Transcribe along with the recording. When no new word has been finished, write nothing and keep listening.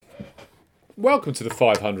Welcome to the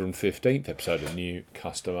 515th episode of New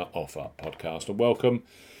Customer Offer Podcast, and welcome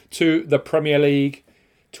to the Premier League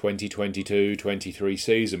 2022-23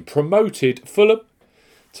 season. Promoted Fulham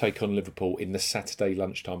take on Liverpool in the Saturday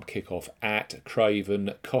lunchtime kickoff at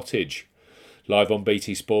Craven Cottage. Live on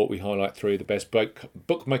BT Sport, we highlight three of the best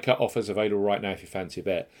bookmaker offers available right now if you fancy a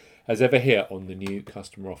bet. As ever here on the New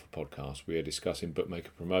Customer Offer Podcast, we are discussing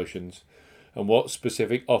bookmaker promotions and what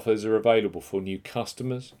specific offers are available for new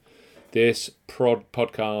customers. This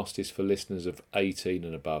podcast is for listeners of 18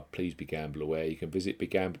 and above. Please be gamble aware. You can visit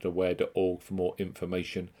begambleaware.org for more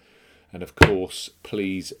information. And of course,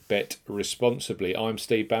 please bet responsibly. I'm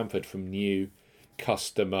Steve Bamford from New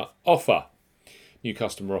Customer Offer.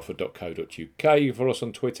 newcustomeroffer.co.uk. You can follow us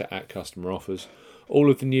on Twitter at Customer Offers.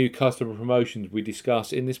 All of the new customer promotions we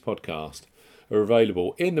discuss in this podcast are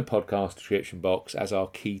available in the podcast description box as our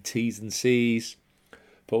key T's and C's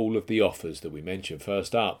for all of the offers that we mentioned.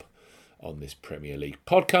 First up on this Premier League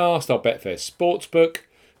podcast, our Betfair Sportsbook,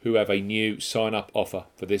 who have a new sign-up offer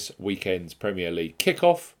for this weekend's Premier League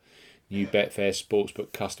kickoff. New Betfair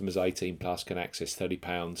Sportsbook customers 18 plus can access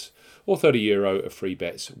 £30 or €30 of free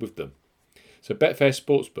bets with them. So Betfair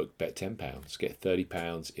Sportsbook, bet £10, get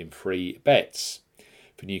 £30 in free bets.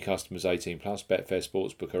 For new customers 18 plus, Betfair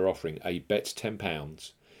Sportsbook are offering a bet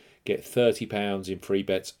 £10, get £30 in free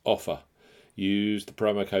bets offer. Use the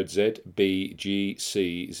promo code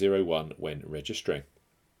ZBGC01 when registering.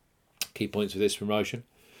 Key points for this promotion: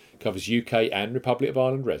 covers UK and Republic of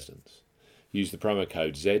Ireland residents. Use the promo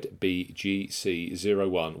code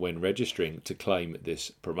ZBGC01 when registering to claim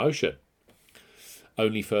this promotion.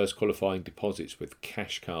 Only first qualifying deposits with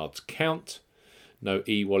cash cards count. No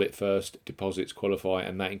e-wallet first deposits qualify,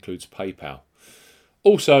 and that includes PayPal.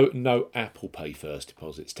 Also, no Apple Pay first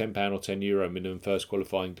deposits. £10 or €10 minimum first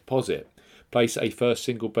qualifying deposit. Place a first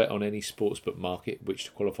single bet on any sportsbook market, which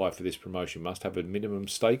to qualify for this promotion must have a minimum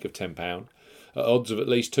stake of £10 at odds of at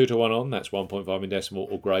least 2 to 1 on, that's 1.5 in decimal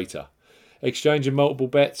or greater. Exchange and multiple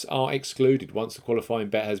bets are excluded. Once the qualifying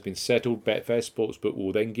bet has been settled, Betfair Sportsbook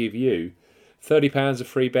will then give you £30 of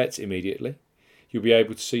free bets immediately. You'll be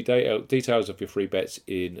able to see details of your free bets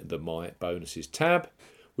in the My Bonuses tab,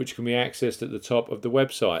 which can be accessed at the top of the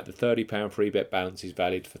website. The £30 free bet balance is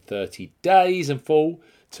valid for 30 days and full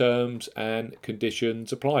terms and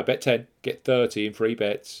conditions apply. Bet 10, get 30 in free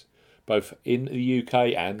bets, both in the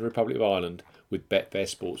UK and the Republic of Ireland with Betfair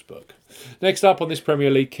Sportsbook. Next up on this Premier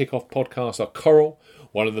League kickoff podcast are Coral,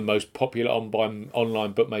 one of the most popular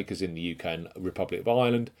online bookmakers in the UK and Republic of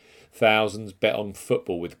Ireland. Thousands bet on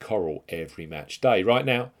football with Coral every match day. Right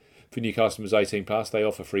now, for new customers 18 plus, they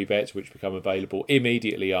offer free bets which become available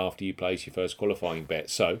immediately after you place your first qualifying bet.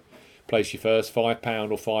 So, place your first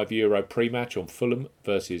 £5 or €5 pre-match on Fulham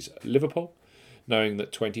versus Liverpool, knowing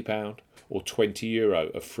that £20 or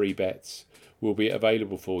 €20 of free bets will be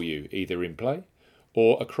available for you either in play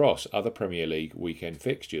or across other Premier League weekend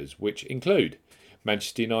fixtures, which include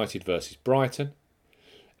Manchester United versus Brighton,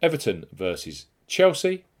 Everton versus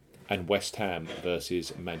Chelsea, and West Ham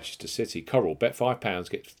versus Manchester City. Coral, bet £5,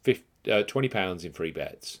 get £20 in free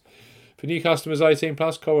bets. For new customers 18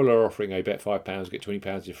 plus, Coral are offering a bet £5, get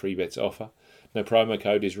 £20 in free bets offer. No promo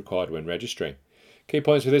code is required when registering. Key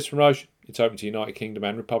points for this promotion: it's open to United Kingdom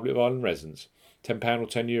and Republic of Ireland residents. £10 or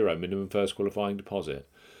 €10 minimum first qualifying deposit.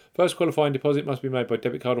 First qualifying deposit must be made by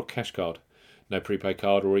debit card or cash card. No prepaid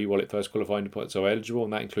card or e-wallet first qualifying deposits are eligible,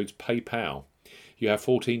 and that includes PayPal. You have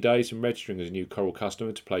 14 days from registering as a new Coral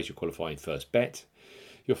customer to place your qualifying first bet.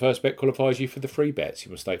 Your first bet qualifies you for the free bets.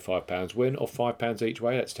 You must stake £5 win or £5 each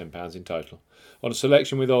way, that's £10 in total. On a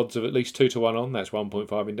selection with odds of at least 2 to 1 on, that's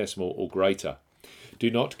 1.5 in decimal or greater.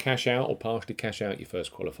 Do not cash out or partially cash out your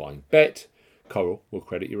first qualifying bet. Coral will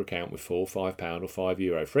credit your account with £4, £5 or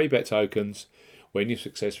 €5 free bet tokens when you've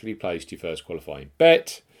successfully placed your first qualifying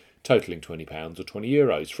bet, totaling £20 or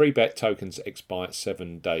 €20. Free bet tokens expire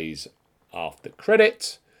 7 days after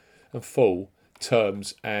credit, and full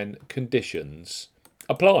terms and conditions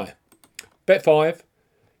apply. Bet 5,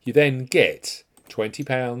 you then get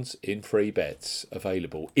 £20 in free bets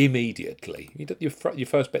available immediately. Your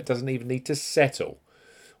first bet doesn't even need to settle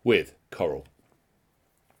with Coral.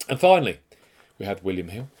 And finally, we have William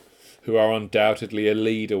Hill, who are undoubtedly a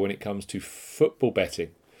leader when it comes to football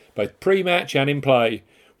betting, both pre-match and in play,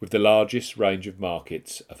 with the largest range of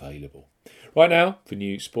markets available. Right now, for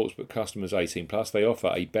new sportsbook customers 18 plus, they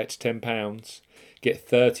offer a bet £10, get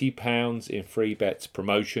 £30 in free bets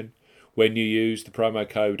promotion when you use the promo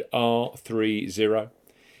code R30.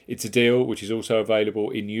 It's a deal which is also available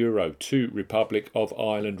in Euro to Republic of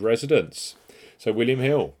Ireland residents. So William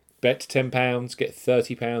Hill, bet £10, get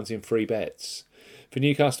 £30 in free bets. For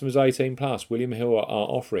new customers 18 plus, William Hill are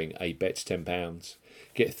offering a bets £10.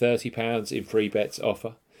 Get £30 in free bets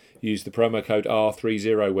offer. Use the promo code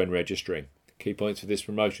R30 when registering. Key points for this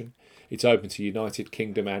promotion: it's open to United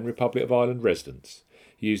Kingdom and Republic of Ireland residents.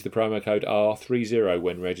 Use the promo code R30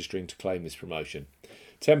 when registering to claim this promotion.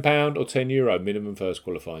 £10 or €10 minimum first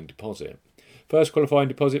qualifying deposit. First qualifying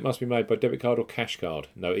deposit must be made by debit card or cash card.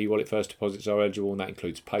 No e-wallet first deposits are eligible, and that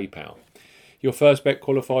includes PayPal. Your first bet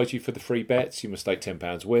qualifies you for the free bets. You must stake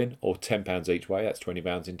 £10 win, or £10 each way, that's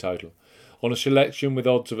 £20 in total, on a selection with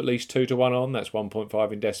odds of at least 2 to 1 on, that's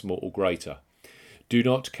 1.5 in decimal or greater. Do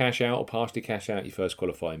not cash out or partially cash out your first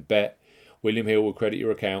qualifying bet. William Hill will credit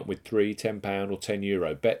your account with £3, £10 or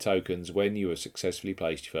 €10 bet tokens when you have successfully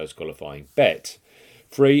placed your first qualifying bet.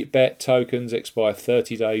 Free bet tokens expire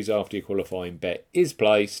 30 days after your qualifying bet is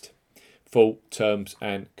placed. Full terms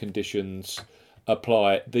and conditions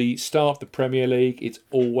apply. The start of the Premier League, it's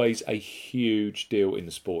always a huge deal in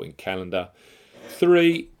the sporting calendar.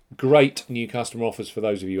 3 great new customer offers for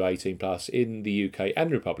those of you 18 plus in the UK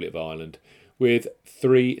and Republic of Ireland, with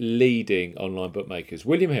 3 leading online bookmakers.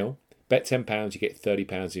 William Hill, bet £10, you get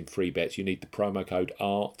 £30 in free bets. You need the promo code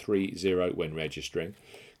R30 when registering.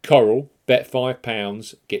 Coral, bet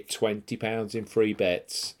 £5, get £20 in free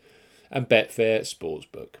bets. And Betfair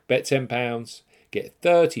Sportsbook, bet £10, get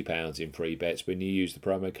 £30 in free bets when you use the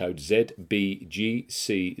promo code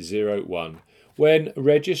ZBGC01 when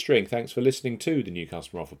registering. Thanks for listening to the New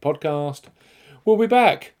Customer Offer podcast. We'll be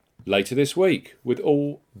back later this week with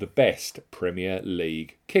all the best Premier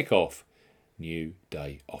League kick-off new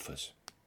day offers.